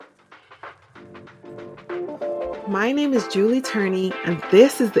My name is Julie Turney, and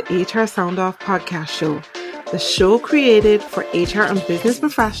this is the HR Sound Off podcast show, the show created for HR and business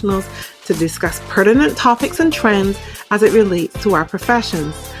professionals to discuss pertinent topics and trends as it relates to our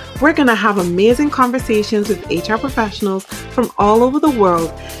professions. We're going to have amazing conversations with HR professionals from all over the world,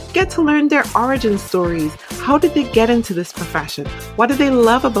 get to learn their origin stories. How did they get into this profession? What do they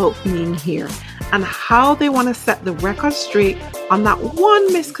love about being here? And how they want to set the record straight on that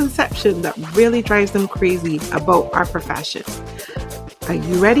one misconception that really drives them crazy about our profession. Are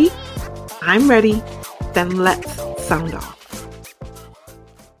you ready? I'm ready. Then let's sound off.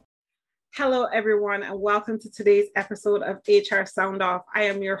 Hello, everyone, and welcome to today's episode of HR Sound Off. I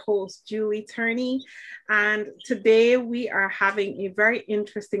am your host, Julie Turney, and today we are having a very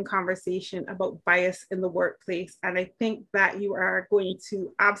interesting conversation about bias in the workplace. And I think that you are going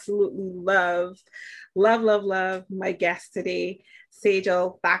to absolutely love my guest today,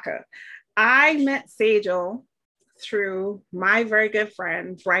 Sejal Thakur. I met Sejal through my very good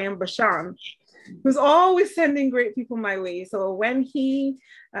friend, Brian Bashan, who's always sending great people my way. So when he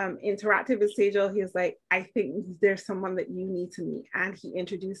interacted with Sejal, he was like, I think there's someone that you need to meet. And he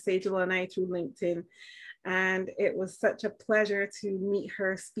introduced Sejal and I through LinkedIn. And it was such a pleasure to meet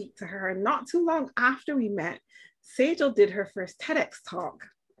her, speak to her. And not too long after we met, Sejal did her first TEDx talk.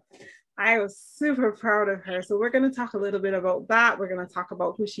 I was super proud of her. So we're going to talk a little bit about that. We're going to talk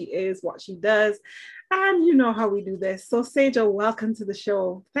about who she is, what she does, and you know how we do this. So Sejal, welcome to the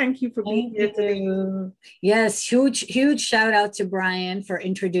show. Thank you for being here today. Yes, huge shout out to Brian for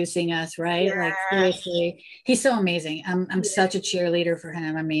introducing us, right? Yes. Like seriously, he's so amazing. I'm such a cheerleader for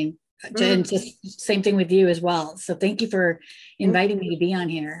him. I mean, and just same thing with you as well. So thank you for inviting me to be on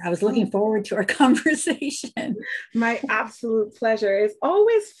here. I was looking forward to our conversation. My absolute pleasure. It's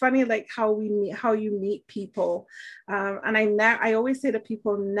always funny, like how you meet people. And I always say to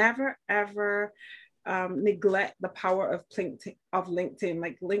people, never ever neglect the power of LinkedIn.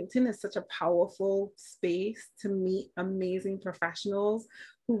 Like LinkedIn is such a powerful space to meet amazing professionals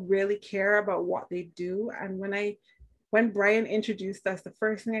who really care about what they do. And when Brian introduced us, the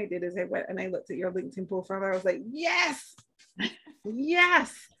first thing I did is I went and I looked at your LinkedIn profile. I was like, yes,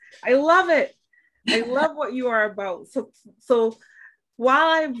 I love it. I love what you are about. So while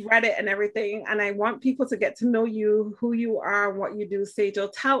I've read it and everything, and I want people to get to know you, who you are, what you do,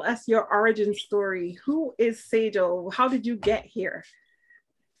 Sejal, tell us your origin story. Who is Sejal? How did you get here?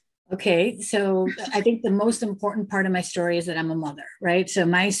 Okay, so I think the most important part of my story is that I'm a mother, right? So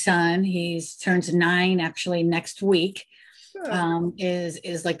my son, turns 9 actually next week,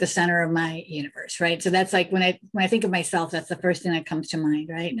 is like the center of my universe, right? So that's like when I think of myself, that's the first thing that comes to mind,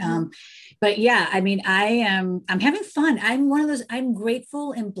 right? Mm-hmm. But yeah, I mean, I'm having fun. I'm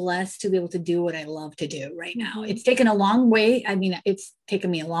grateful and blessed to be able to do what I love to do right now. Mm-hmm. It's taken a long way. I mean, it's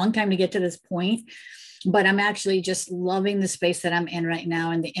taken me a long time to get to this point. But I'm actually just loving the space that I'm in right now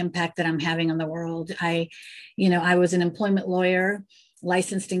and the impact that I'm having on the world. I was an employment lawyer,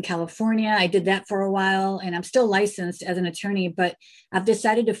 licensed in California. I did that for a while, and I'm still licensed as an attorney, but I've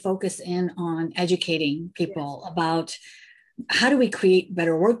decided to focus in on educating people about how do we create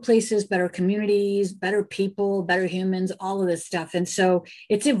better workplaces, better communities, better people, better humans, all of this stuff. And so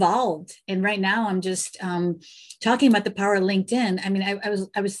it's evolved. And right now I'm just talking about the power of LinkedIn. I mean,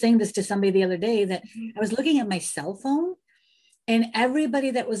 I was saying this to somebody the other day that I was looking at my cell phone, and everybody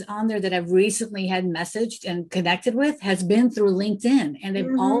that was on there that I've recently had messaged and connected with has been through LinkedIn. And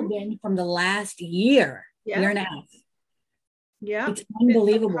they've all been from the last year and a half. Yeah. It's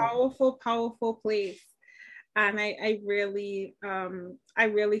unbelievable. It's a powerful place. And I really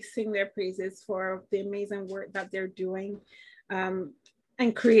sing their praises for the amazing work that they're doing,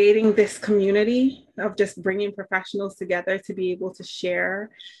 and creating this community of just bringing professionals together to be able to share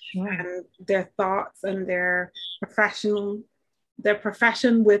their thoughts and their profession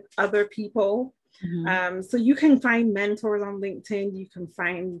with other people. Mm-hmm. So you can find mentors on LinkedIn. You can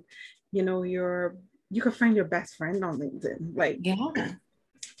find, you can find your best friend on LinkedIn. Like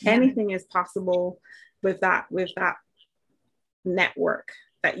anything is possible with that network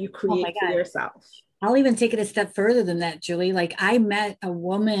that you create for yourself. I'll even take it a step further than that, Julie. Like I met a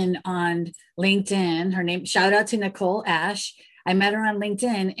woman on LinkedIn, her name, shout out to Nicole Ash. I met her on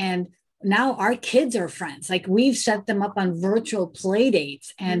LinkedIn, and now our kids are friends. Like we've set them up on virtual play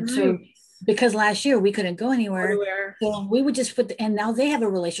dates. And so because last year we couldn't go anywhere. So we would just and now they have a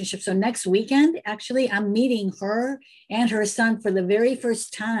relationship. So next weekend, actually, I'm meeting her and her son for the very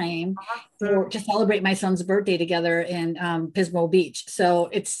first time to celebrate my son's birthday together in Pismo Beach. So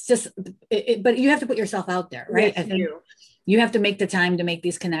it's just, but you have to put yourself out there, right? Yes, you have to make the time to make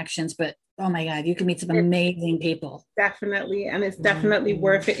these connections, but oh my God, you can meet some amazing people. Definitely. And it's definitely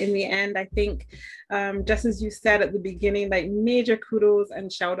worth it in the end. I think, just as you said at the beginning, like major kudos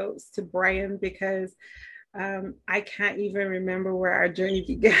and shout outs to Brian, because I can't even remember where our journey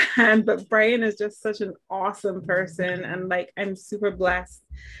began, but Brian is just such an awesome person. And like, I'm super blessed.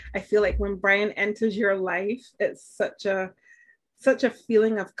 I feel like when Brian enters your life, it's such a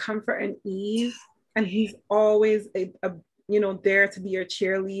feeling of comfort and ease. And he's always there to be your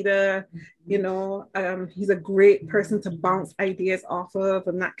cheerleader. He's a great person to bounce ideas off of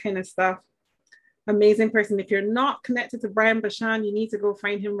and that kind of stuff. Amazing person. If you're not connected to Brian Bashan, you need to go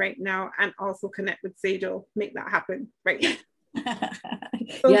find him right now and also connect with Sejal. Make that happen right now.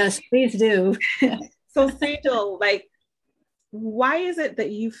 Yes, please do. So Sejal, like, why is it that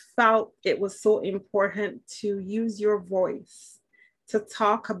you felt it was so important to use your voice to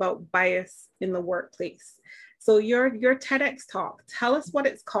talk about bias in the workplace? So your TEDx talk, tell us what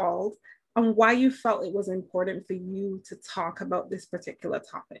it's called and why you felt it was important for you to talk about this particular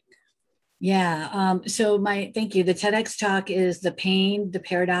topic. Yeah. Thank you. The TEDx talk is The Pain, the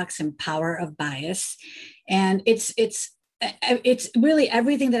Paradox, and Power of Bias. And it's really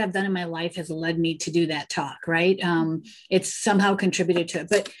everything that I've done in my life has led me to do that talk, right? It's somehow contributed to it,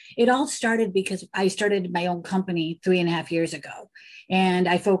 but it all started because I started my own company 3.5 years ago, and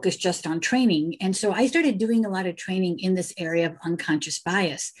I focused just on training. And so I started doing a lot of training in this area of unconscious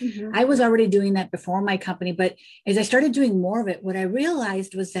bias. Mm-hmm. I was already doing that before my company, but as I started doing more of it, what I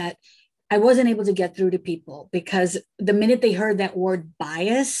realized was that I wasn't able to get through to people, because the minute they heard that word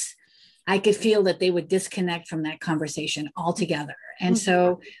bias, I could feel that they would disconnect from that conversation altogether. And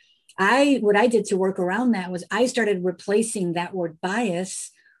so what I did to work around that was I started replacing that word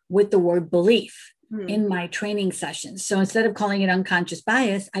bias with the word belief in my training sessions. So instead of calling it unconscious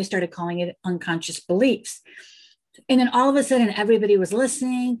bias, I started calling it unconscious beliefs. And then all of a sudden, everybody was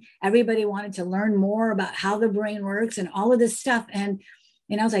listening. Everybody wanted to learn more about how the brain works and all of this stuff. And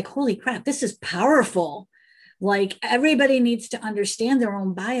I was like, holy crap, this is powerful. Like, everybody needs to understand their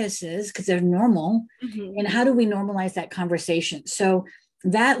own biases because they're normal. Mm-hmm. And how do we normalize that conversation? So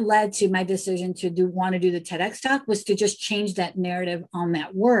that led to my decision to want to do the TEDx talk, was to just change that narrative on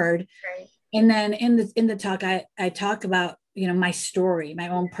that word. Right. And then in the talk, I talk about, my story, my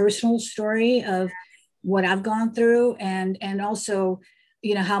own personal story of what I've gone through, and also,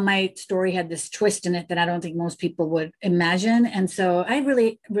 how my story had this twist in it that I don't think most people would imagine. And so I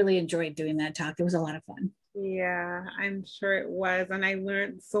really, really enjoyed doing that talk. It was a lot of fun. Yeah, I'm sure it was. And I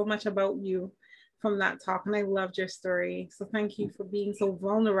learned so much about you from that talk, and I loved your story. So thank you for being so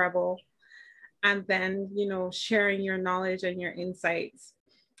vulnerable and then, sharing your knowledge and your insights.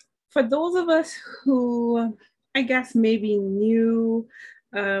 For those of us who, I guess, maybe new,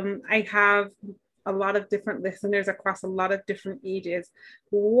 I have a lot of different listeners across a lot of different ages.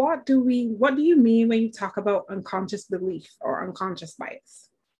 What do you mean when you talk about unconscious belief or unconscious bias?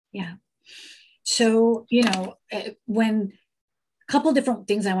 Yeah. So, when a couple different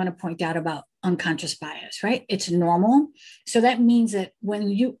things I want to point out about unconscious bias, right? It's normal. So that means that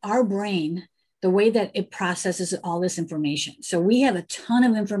when our brain, the way that it processes all this information. So we have a ton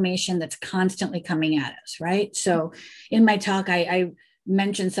of information that's constantly coming at us, right? So in my talk, I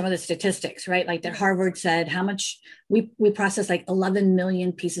mentioned some of the statistics, right? Like that Harvard said how much we process, like 11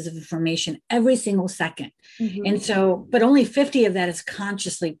 million pieces of information every single second. Mm-hmm. And so, but only 50 of that is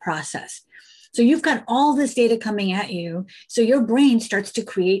consciously processed. So you've got all this data coming at you. So your brain starts to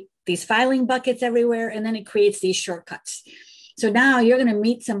create these filing buckets everywhere, and then it creates these shortcuts. So now you're going to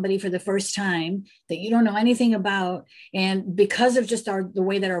meet somebody for the first time that you don't know anything about. And because of just the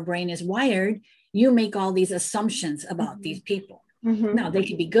way that our brain is wired, you make all these assumptions about these people. Mm-hmm. Now, they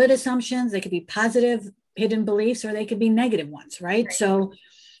could be good assumptions, they could be positive hidden beliefs, or they could be negative ones, right? So,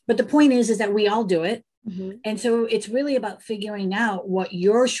 but the point is that we all do it. Mm-hmm. And so it's really about figuring out what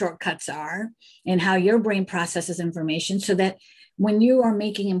your shortcuts are and how your brain processes information, so that when you are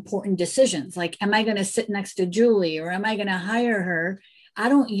making important decisions, like, am I going to sit next to Julie or am I going to hire her? I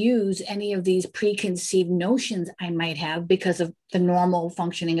don't use any of these preconceived notions I might have because of the normal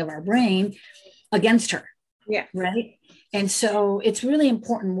functioning of our brain against her. Yeah. Right. And so it's really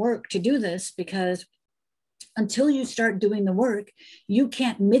important work to do this, because until you start doing the work, you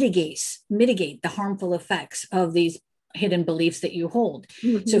can't mitigate the harmful effects of these hidden beliefs that you hold.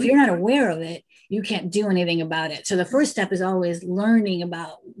 Mm-hmm. So if you're not aware of it, you can't do anything about it. So the first step is always learning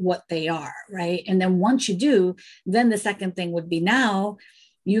about what they are, right? And then once you do, then the second thing would be, now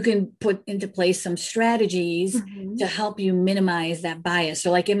you can put into place some strategies to help you minimize that bias.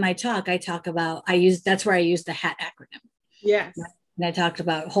 So like in my talk, that's where I use the HAT acronym. Yes. And I talked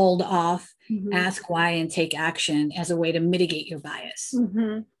about hold off, Mm-hmm. ask why, and take action as a way to mitigate your bias.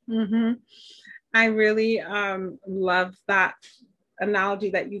 Mm-hmm. Mm-hmm. I really love that analogy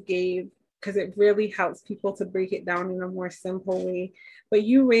that you gave, because it really helps people to break it down in a more simple way. But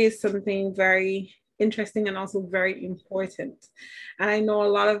you raised something very interesting and also very important. And I know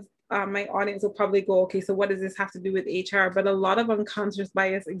a lot of my audience will probably go, okay, so what does this have to do with HR? But a lot of unconscious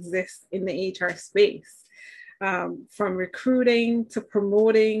bias exists in the HR space, from recruiting to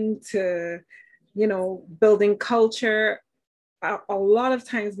promoting to, building culture. A lot of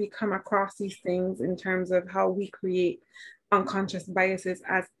times we come across these things in terms of how we create unconscious biases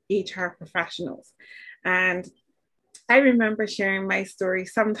as HR professionals. And I remember sharing my story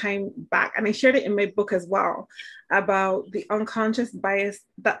sometime back, and I shared it in my book as well, about the unconscious bias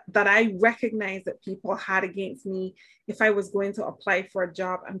that I recognized that people had against me if I was going to apply for a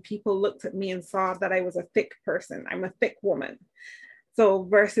job and people looked at me and saw that I was a thick person. I'm a thick woman. So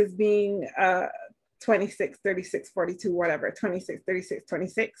versus being 26, 36, 42, whatever, 26, 36,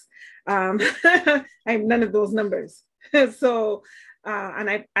 26. I'm none of those numbers. So,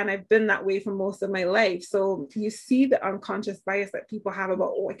 I've been that way for most of my life. So you see the unconscious bias that people have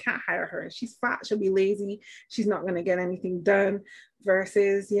about, oh, I can't hire her. She's fat, she'll be lazy, she's not going to get anything done.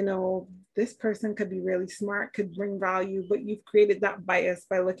 Versus, this person could be really smart, could bring value, but you've created that bias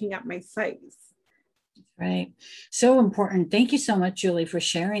by looking at my size. Right. So important. Thank you so much, Julie, for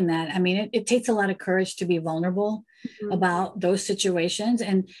sharing that. I mean, it takes a lot of courage to be vulnerable about those situations.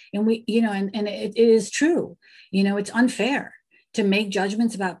 And we, and it is true, it's unfair to make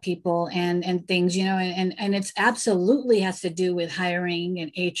judgments about people and things, and it's absolutely has to do with hiring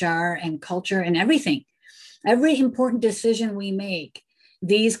and HR and culture and everything. Every important decision we make,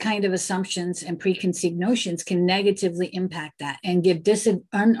 these kind of assumptions and preconceived notions can negatively impact that and give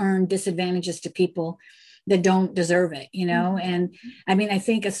unearned disadvantages to people that don't deserve it, And I mean, I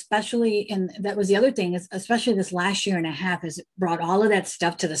think especially, and that was the other thing, is especially this last year and a half has brought all of that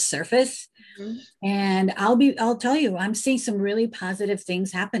stuff to the surface. And I'll tell you, I'm seeing some really positive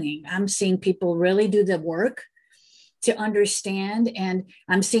things happening. I'm seeing people really do the work to understand, and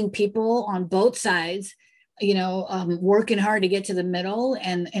I'm seeing people on both sides, working hard to get to the middle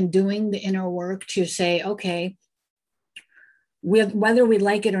and doing the inner work to say, okay, whether we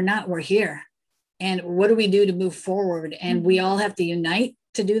like it or not, we're here. And what do we do to move forward? And we all have to unite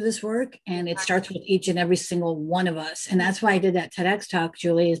to do this work. And it starts with each and every single one of us. And that's why I did that TEDx talk,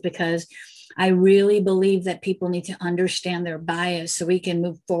 Julie, is because I really believe that people need to understand their bias so we can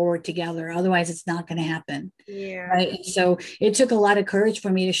move forward together. Otherwise, it's not going to happen. Yeah. Right. So it took a lot of courage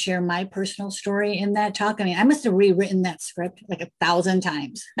for me to share my personal story in that talk. I mean, I must have rewritten that script like 1,000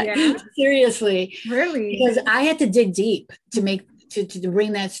 times. Yeah. Seriously. Really? Because I had to dig deep to make to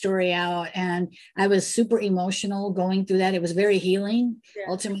bring that story out. And I was super emotional going through that. It was very healing. Yeah.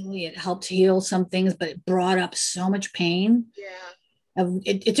 Ultimately, it helped heal some things, but it brought up so much pain. Yeah.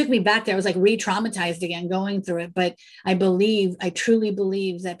 It took me back there. I was like re-traumatized again going through it. But I truly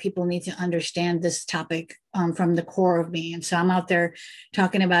believe that people need to understand this topic from the core of me. And so I'm out there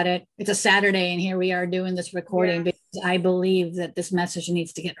talking about it. It's a Saturday and here we are doing this recording because I believe that this message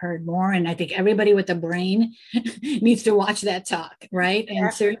needs to get heard more. And I think everybody with a brain needs to watch that talk, right?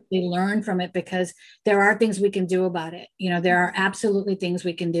 And seriously learn from it, because there are things we can do about it. There are absolutely things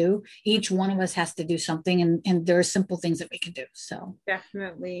we can do. Each one of us has to do something, and there are simple things that we can do. So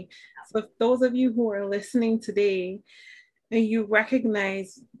definitely. So if those of you who are listening today and you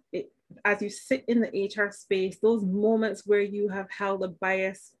recognize it, as you sit in the HR space, those moments where you have held a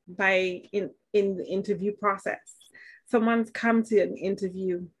bias in the interview process. Someone's come to an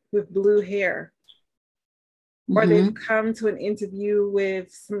interview with blue hair, or they've come to an interview with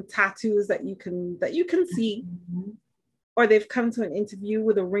some tattoos that you can see, or they've come to an interview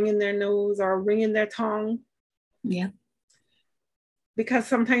with a ring in their nose or a ring in their tongue. Yeah. Because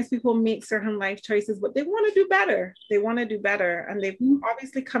sometimes people make certain life choices, but they want to do better. And they've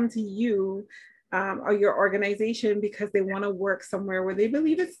obviously come to you or your organization because they want to work somewhere where they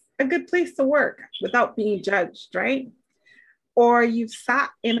believe it's a good place to work without being judged, right? Or you've sat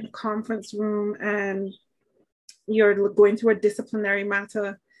in a conference room and you're going through a disciplinary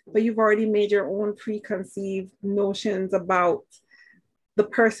matter, but you've already made your own preconceived notions about the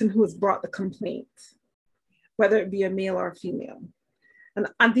person who has brought the complaint, whether it be a male or a female.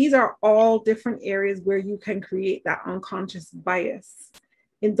 And these are all different areas where you can create that unconscious bias.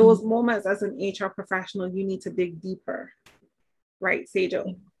 In those moments, as an HR professional, you need to dig deeper. Right,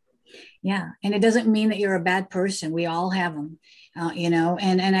 Sejal? Yeah. And it doesn't mean that you're a bad person. We all have them,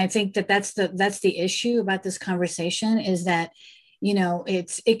 and I think that's the issue about this conversation, is that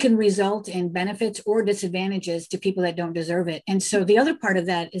it can result in benefits or disadvantages to people that don't deserve it. And so the other part of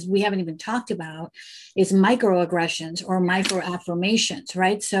that is we haven't even talked about is microaggressions or microaffirmations,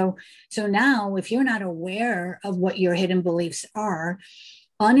 right? So now if you're not aware of what your hidden beliefs are,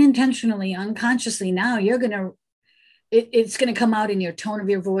 unintentionally, unconsciously, now it's going to come out in your tone of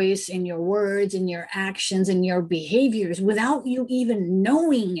your voice, in your words, in your actions, in your behaviors without you even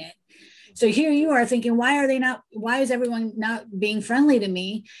knowing it. So here you are thinking, why is everyone not being friendly to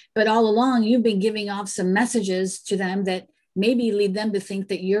me? But all along, you've been giving off some messages to them that maybe lead them to think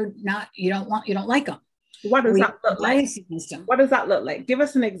that you don't like them. What does that look like? What does that look like? Give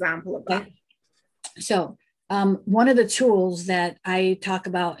us an example of that. Okay. So one of the tools that I talk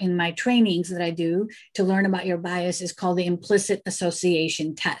about in my trainings that I do to learn about your bias is called the implicit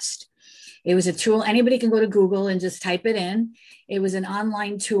association test. It was a tool. Anybody can go to Google and just type it in. It was an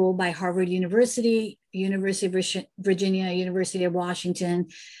online tool by Harvard University, University of Virginia, University of Washington.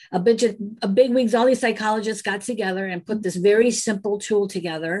 A big wigs, all these psychologists got together and put this very simple tool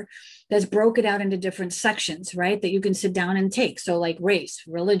together that's broken out into different sections, right? That you can sit down and take. So like race,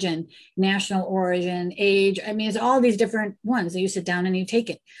 religion, national origin, age. I mean, it's all these different ones that you sit down and you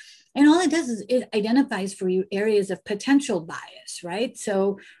take it. And all it does is it identifies for you areas of potential bias, right?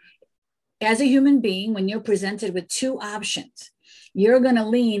 So as a human being, when you're presented with two options, you're going to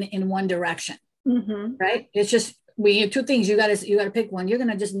lean in one direction, right? It's just, we have two things. You got to pick one. You're going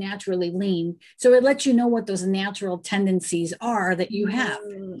to just naturally lean. So it lets you know what those natural tendencies are that you have.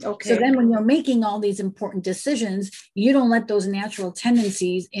 Okay. So then when you're making all these important decisions, you don't let those natural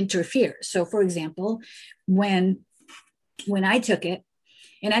tendencies interfere. So for example, when I took it,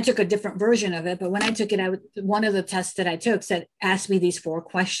 and I took a different version of it, but when I took it, one of the tests that I took asked me these 4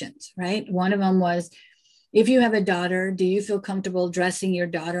 questions, right? One of them was, if you have a daughter, do you feel comfortable dressing your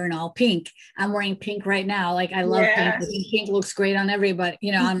daughter in all pink? I'm wearing pink right now. Like I love pink. Pink looks great on everybody,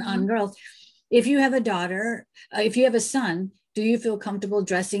 on girls. If you have a daughter, if you have a son, do you feel comfortable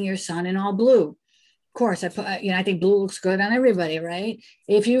dressing your son in all blue? Of course, I think blue looks good on everybody, right?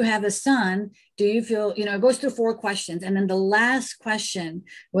 If you have a son, do you feel, it goes through 4 questions. And then the last question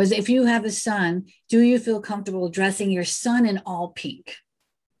was, if you have a son, do you feel comfortable dressing your son in all pink?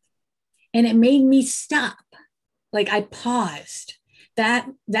 And it made me stop. Like I paused.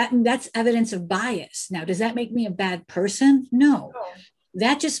 That's evidence of bias. Now, does that make me a bad person? No.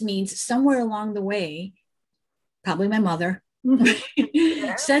 That just means somewhere along the way, probably my mother,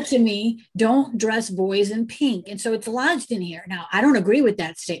 said to me, don't dress boys in pink. And so it's lodged in here. Now, I don't agree with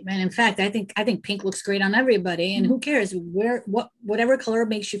that statement. In fact, I think pink looks great on everybody, and who cares? Whatever color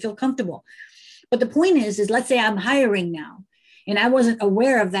makes you feel comfortable. But the point is let's say I'm hiring now and I wasn't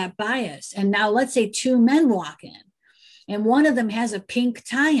aware of that bias. And now let's say 2 men walk in and one of them has a pink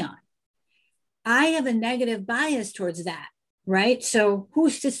tie on. I have a negative bias towards that, right? So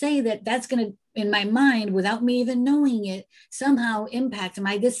who's to say that that's going to, in my mind, without me even knowing it, somehow impact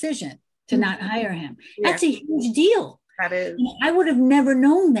my decision to not hire him? That's a huge deal. That is. I would have never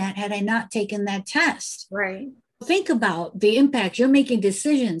known that had I not taken that test. Right. Think about the impact. You're making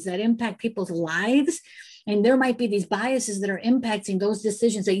decisions that impact people's lives, and there might be these biases that are impacting those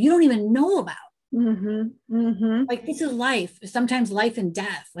decisions that you don't even know about. Like this is life, sometimes life and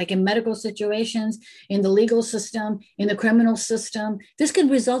death, like in medical situations, in the legal system, in the criminal system. This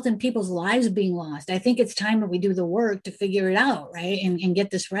could result in people's lives being lost. I think it's time that we do the work to figure it out, right? And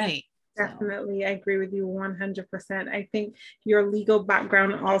get this right. Definitely. I agree with you 100%. I think your legal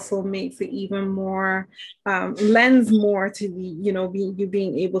background also makes it even more, lends more to the,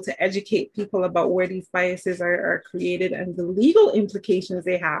 being able to educate people about where these biases are created and the legal implications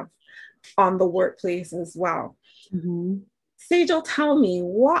they have on the workplace as well. Sejal, tell me,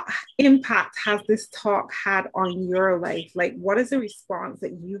 what impact has this talk had on your life? Like, what is the response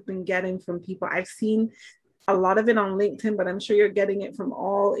that you've been getting from people? I've seen a lot of it on LinkedIn, but I'm sure you're getting it from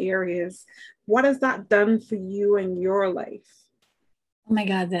all areas. What has that done for you and your life? Oh my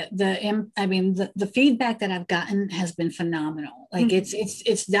God, the feedback that I've gotten has been phenomenal. Like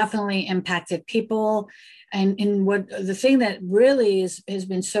it's definitely impacted people. And what the thing that really has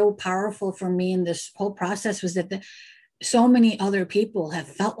been so powerful for me in this whole process was that so many other people have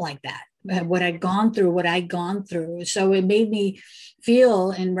felt like that, what I'd gone through. So it made me feel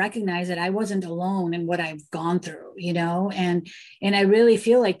and recognize that I wasn't alone in what I've gone through, and I really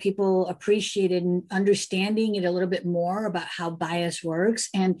feel like people appreciated understanding it a little bit more about how bias works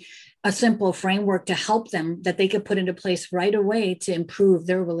and a simple framework to help them that they could put into place right away to improve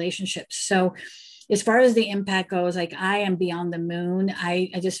their relationships. So as far as the impact goes, like I am beyond the moon. I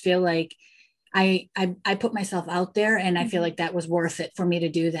just feel like I put myself out there, and I feel like that was worth it for me to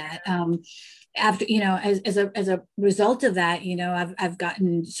do that. after, as a result of that, I've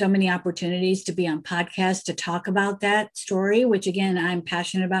gotten so many opportunities to be on podcasts to talk about that story, which again, I'm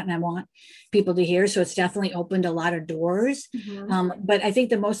passionate about and I want people to hear. So it's definitely opened a lot of doors. But I think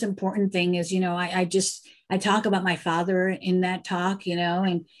the most important thing is, I talk about my father in that talk,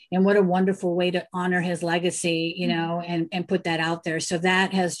 and what a wonderful way to honor his legacy, and put that out there. So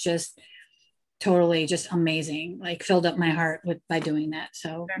that has just totally just amazing, like filled up my heart by doing that.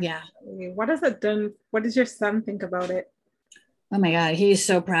 So yeah. What has it done? What does your son think about it? Oh my God, he's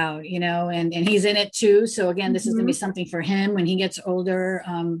so proud, and he's in it too. So again, this is going to be something for him when he gets older.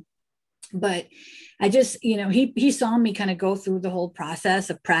 But I just, he saw me kind of go through the whole process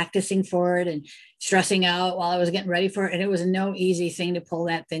of practicing for it and stressing out while I was getting ready for it. And it was no easy thing to pull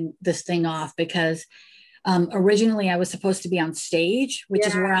this thing off, because originally I was supposed to be on stage, which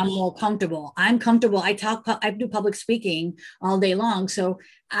is where I'm more comfortable. I'm comfortable. I do public speaking all day long. So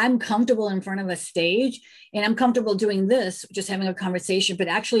I'm comfortable in front of a stage, and I'm comfortable doing this, just having a conversation, but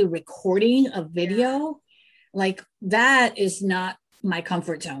actually recording a video like that is not my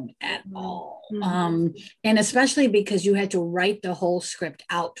comfort zone at all. And especially because you had to write the whole script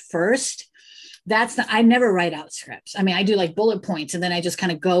out first. I never write out scripts. I mean, I do like bullet points and then I just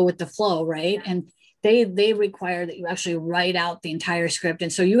kind of go with the flow. Right. And they require that you actually write out the entire script.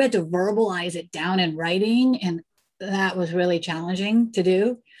 And so you had to verbalize it down in writing. And that was really challenging to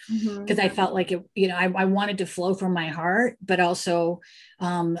do, because I felt like it, I wanted to flow from my heart, but also,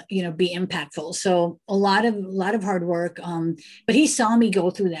 be impactful. So a lot of hard work. But he saw me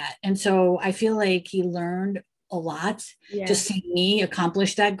go through that. And so I feel like he learned a lot to see me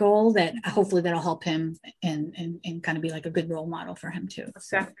accomplish that goal, that hopefully that'll help him and kind of be like a good role model for him too.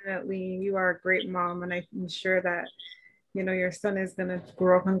 So. Definitely. You are a great mom. And I'm sure that, your son is going to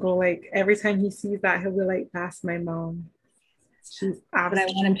grow up and go, like, every time he sees that, he'll be like, that's my mom. She's but I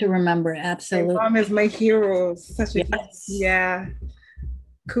want him to remember. Absolutely. My mom is my hero.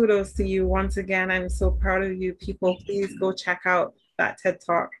 Kudos to you once again. I'm so proud of you. People, please go check out that TED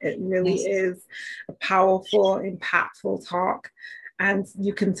Talk. It really is a powerful, impactful talk. And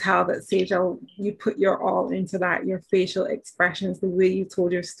you can tell that, Sejal, you put your all into that, your facial expressions, the way you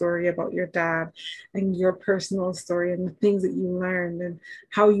told your story about your dad and your personal story and the things that you learned and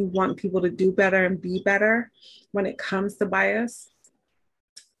how you want people to do better and be better when it comes to bias.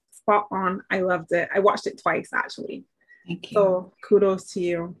 Spot on. I loved it. I watched it twice, actually. Thank you. So kudos to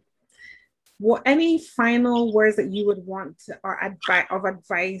you. What any final words that you would want to, or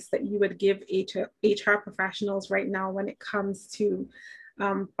advice that you would give HR professionals right now when it comes to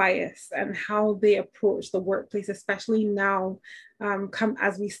bias and how they approach the workplace, especially now,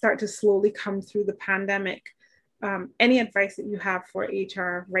 as we start to slowly come through the pandemic? Any advice that you have for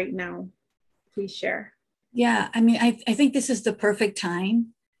HR right now, please share. Yeah, I mean, I think this is the perfect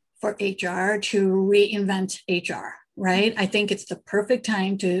time for HR to reinvent HR. Right. I think it's the perfect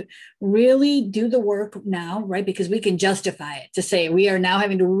time to really do the work now, right? Because we can justify it to say we have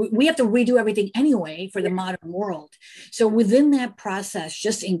to redo everything anyway for the modern world. So within that process,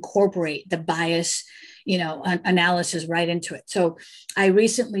 just incorporate the bias, analysis right into it. So I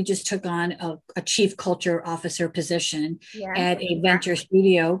recently just took on a chief culture officer position at a venture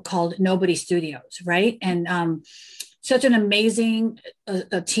studio called Nobody Studios. Right. And, such an amazing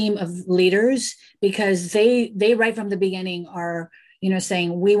a team of leaders, because they right from the beginning are,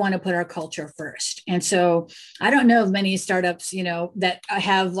 saying we want to put our culture first. And so I don't know of many startups, that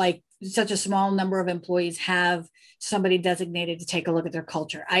have like such a small number of employees have somebody designated to take a look at their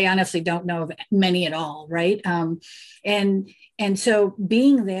culture. I honestly don't know of many at all. Right. And so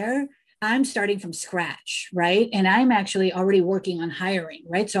being there, I'm starting from scratch. Right. And I'm actually already working on hiring.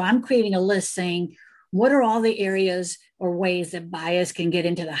 Right. So I'm creating a list saying, what are all the areas or ways that bias can get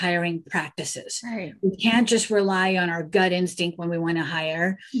into the hiring practices? Right. We can't just rely on our gut instinct when we want to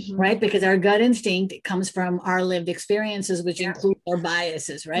hire, right? Because our gut instinct comes from our lived experiences, which include our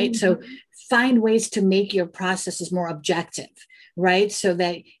biases, right? So find ways to make your processes more objective, right? So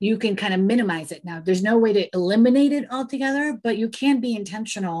that you can kind of minimize it. Now, there's no way to eliminate it altogether, but you can be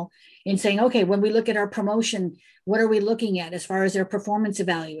intentional in saying, okay, when we look at our promotion, what are we looking at as far as their performance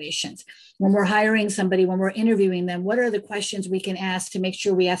evaluations? When we're hiring somebody, when we're interviewing them, what are the questions we can ask to make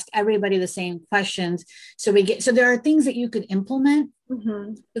sure we ask everybody the same questions? So there are things that you could implement.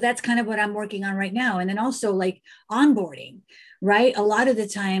 So that's kind of what I'm working on right now. And then also like onboarding, right? A lot of the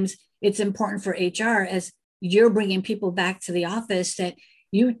times it's important for HR, as you're bringing people back to the office, that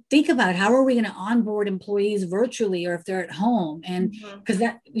you think about how are we going to onboard employees virtually or if they're at home, and because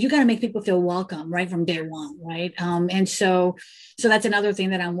that you got to make people feel welcome right from day one, right? And so that's another thing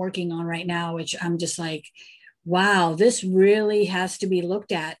that I'm working on right now, which I'm just like wow, this really has to be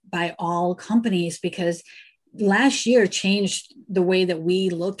looked at by all companies because last year changed the way that we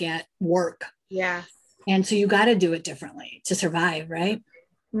look at work. Yeah. And so you got to do it differently to survive, right?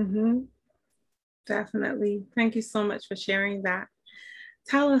 Mm-hmm. Definitely. Thank you so much for sharing that.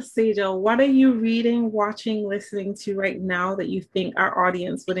 Tell us, Sejal, what are you reading, watching, listening to right now that you think our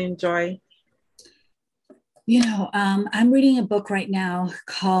audience would enjoy? I'm reading a book right now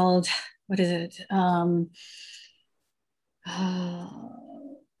called, what is it?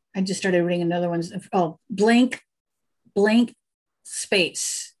 I just started reading another one. Oh, Blank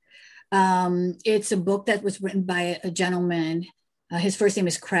Space. It's a book that was written by a gentleman. His first name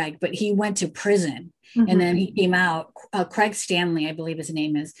is Craig, but he went to prison and then he came out. Craig Stanley, I believe his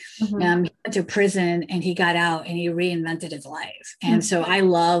name is. He went to prison and he got out and he reinvented his life. And so I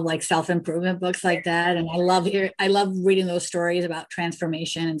love like self-improvement books like that. And I love reading those stories about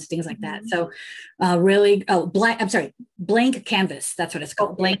transformation and things like that. So Blank Canvas. That's what it's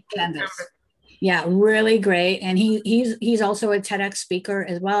called. Blank Canvas. Yeah, really great. And he's also a TEDx speaker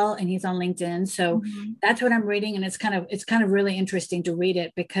as well, and he's on LinkedIn. So that's what I'm reading, and it's kind of really interesting to read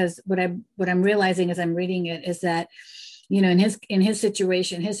it because what I'm realizing as I'm reading it is that, in his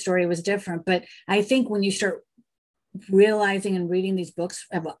situation, his story was different. But I think when you start realizing and reading these books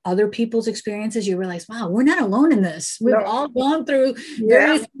of other people's experiences, you realize, wow, we're not alone in this. We've all gone through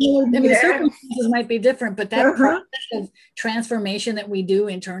various, circumstances might be different, but that process of transformation that we do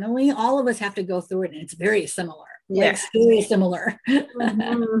internally, all of us have to go through it, and it's very similar. It's very similar.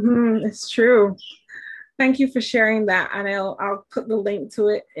 It's true. Thank you for sharing that, and I'll put the link to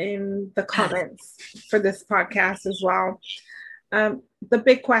it in the comments for this podcast as well. The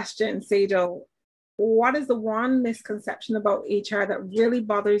big question, Sejal, what is the one misconception about HR that really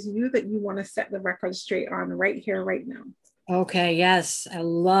bothers you that you want to set the record straight on right here, right now? Okay, yes, I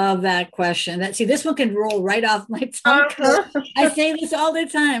love that question. This one can roll right off my tongue. I say this all the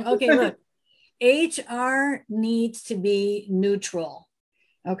time. Okay, look, HR needs to be neutral.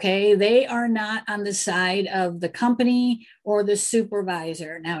 Okay, they are not on the side of the company or the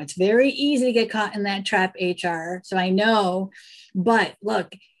supervisor. Now, it's very easy to get caught in that trap, HR. So I know, but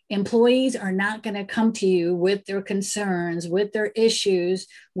look, employees are not going to come to you with their concerns, with their issues,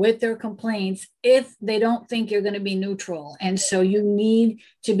 with their complaints if they don't think you're going to be neutral. And so you need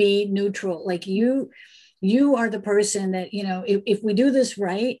to be neutral. Like you are the person that, if we do this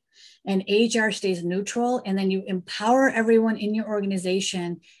right and HR stays neutral and then you empower everyone in your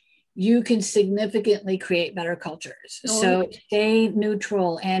organization, you can significantly create better cultures. So stay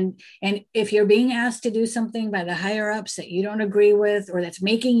neutral. And if you're being asked to do something by the higher ups that you don't agree with, or that's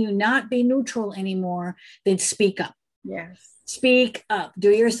making you not be neutral anymore, then speak up. Yes. Speak up. Do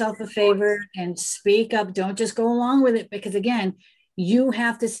yourself a favor and speak up. Don't just go along with it, because again, you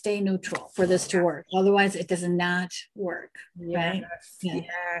have to stay neutral for this to work. Otherwise, it does not work. Right?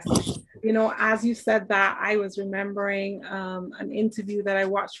 Yes. As you said that, I was remembering an interview that I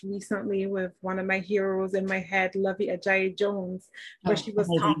watched recently with one of my heroes in my head, Lovey Ajayi Jones, where she was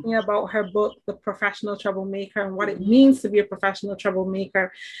talking about her book, The Professional Troublemaker, and what it means to be a professional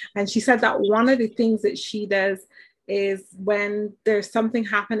troublemaker. And she said that one of the things that she does is when there's something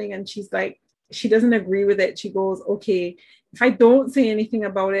happening and she's like, she doesn't agree with it, she goes, okay, if I don't say anything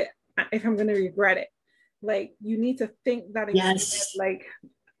about it, if I'm going to regret it, like you need to think that like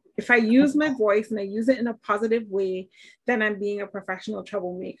if I use my voice and I use it in a positive way, then I'm being a professional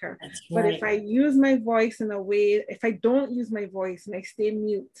troublemaker. But if I use my voice in a way, if I don't use my voice and I stay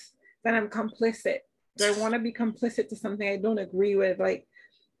mute, then I'm complicit. Do I want to be complicit to something I don't agree with? Like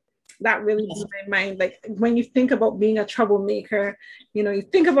that really blew my mind. Like when you think about being a troublemaker, you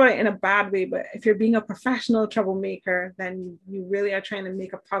think about it in a bad way, but if you're being a professional troublemaker, then you really are trying to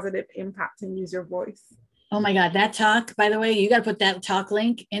make a positive impact and use your voice. Oh my God, that talk, by the way, you got to put that talk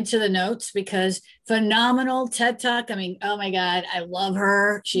link into the notes, because phenomenal TED Talk. I mean, oh my God, I love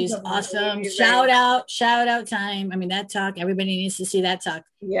her. She's awesome. Shout out time. I mean, that talk, everybody needs to see that talk.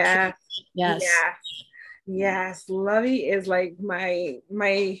 Yeah. Yes. Lovey is like my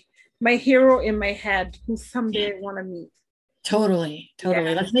hero in my head who someday I want to meet. Totally.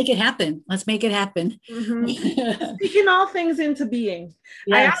 Yeah. Let's make it happen. Mm-hmm. Speaking all things into being.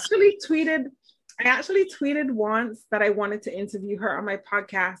 Yes. I actually tweeted once that I wanted to interview her on my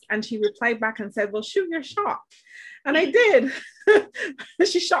podcast, and she replied back and said, well, shoot your shot. And I did.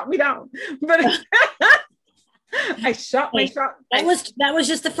 She shot me down. But I shot my shot. That was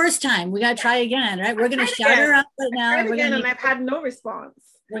just the first time. We got to try again, right? We're going to shout her out right now. And I've had no response.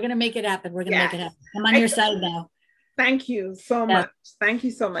 We're going to make it happen. I'm on your side now. Thank you so much. Thank you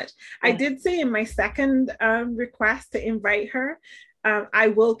so much. Yeah. I did say in my second request to invite her, I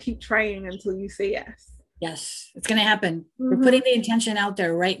will keep trying until you say yes. Yes, it's going to happen. We're putting the intention out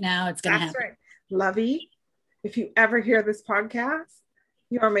there right now. It's going to happen. That's right. Lovey, if you ever hear this podcast,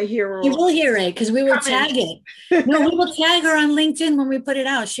 you are my hero. She will hear it because we will tag it. No, we will tag her on LinkedIn when we put it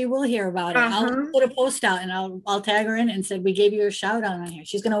out. She will hear about it. I'll put a post out and I'll tag her in and said, we gave you a shout out on here.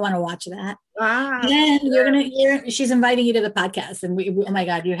 She's going to want to watch that. Then you're going to hear, she's inviting you to the podcast. And oh my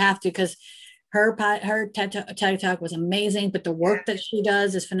God, you have to, because her TED Talk was amazing, but the work that she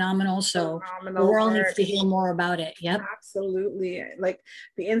does is phenomenal. So the world needs to hear more about it. Yep. Absolutely. Like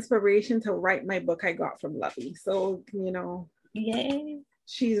the inspiration to write my book I got from Lovey. So, yay.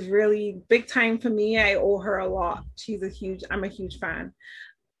 She's really big time for me. I owe her a lot. I'm a huge fan.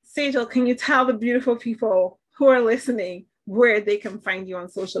 Sejal, can you tell the beautiful people who are listening where they can find you on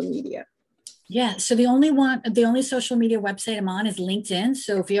social media? Yeah. So the only social media website I'm on is LinkedIn.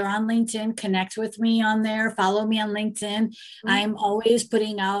 So if you're on LinkedIn, connect with me on there, follow me on LinkedIn. I'm always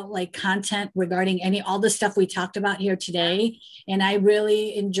putting out like content regarding all the stuff we talked about here today. And I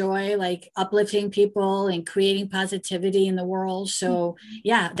really enjoy like uplifting people and creating positivity in the world. So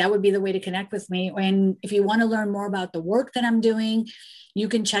yeah, that would be the way to connect with me. And if you want to learn more about the work that I'm doing, you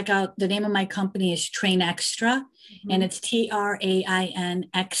can check out, the name of my company is Train Extra, and it's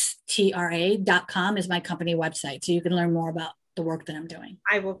TrainXtra.com is my company website. So you can learn more about the work that I'm doing.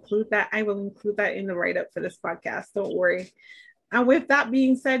 I will include that in the write-up for this podcast. Don't worry. And with that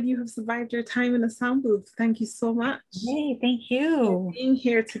being said, you have survived your time in the sound booth. Thank you so much. Hey, thank you. For being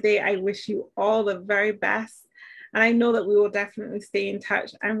here today. I wish you all the very best. And I know that we will definitely stay in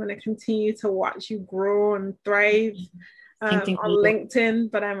touch. I'm going to continue to watch you grow and thrive. On LinkedIn,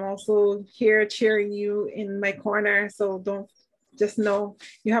 but I'm also here cheering you in my corner. So just know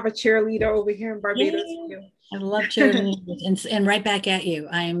you have a cheerleader over here in Barbados. I love cheering and right back at you.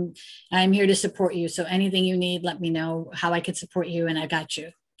 I'm here to support you. So anything you need, let me know how I could support you, and I got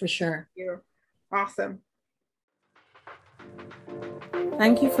you for sure. You're awesome.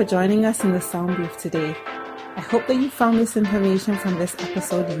 Thank you for joining us in the sound booth today. I hope that you found this information from this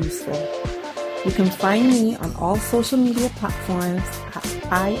episode useful. You can find me on all social media platforms at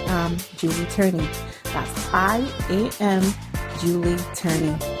I am Julie Turney. That's I am Julie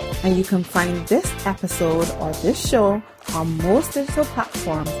Turney. And you can find this episode or this show on most digital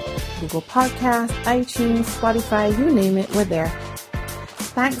platforms, Google Podcasts, iTunes, Spotify, you name it, we're there.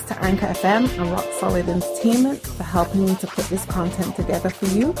 Thanks to Anchor FM and Rock Solid Entertainment for helping me to put this content together for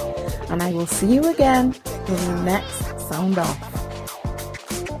you. And I will see you again in the next Sound Off.